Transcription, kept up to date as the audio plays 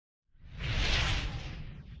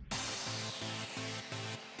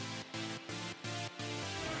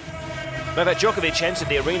Novak Djokovic entered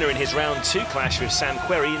the arena in his round 2 clash with Sam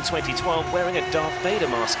Querrey in 2012 wearing a Darth Vader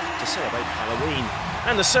mask to celebrate Halloween.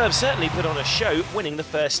 And the Serb certainly put on a show, winning the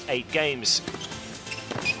first 8 games.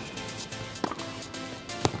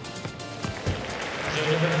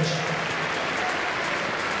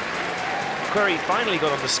 Querrey finally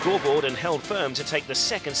got on the scoreboard and held firm to take the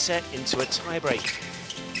second set into a tiebreak.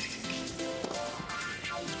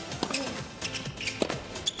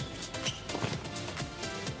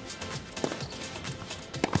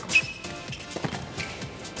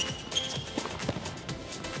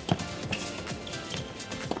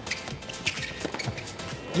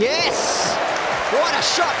 Yes! What a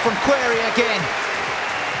shot from Querrey again.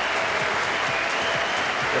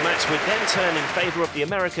 The match would then turn in favour of the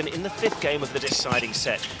American in the 5th game of the deciding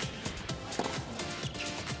set.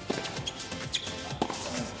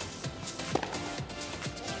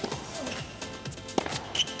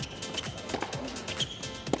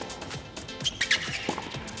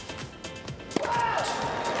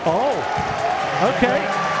 Oh, okay.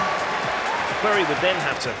 Querrey would then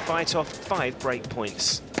have to fight off 5 break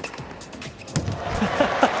points.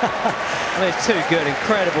 I mean, it's too good.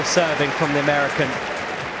 Incredible serving from the American.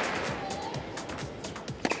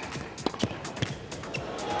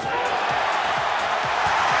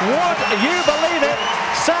 Would you believe it?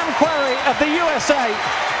 Sam Querrey of the USA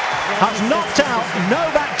has knocked out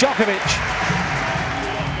Novak Djokovic.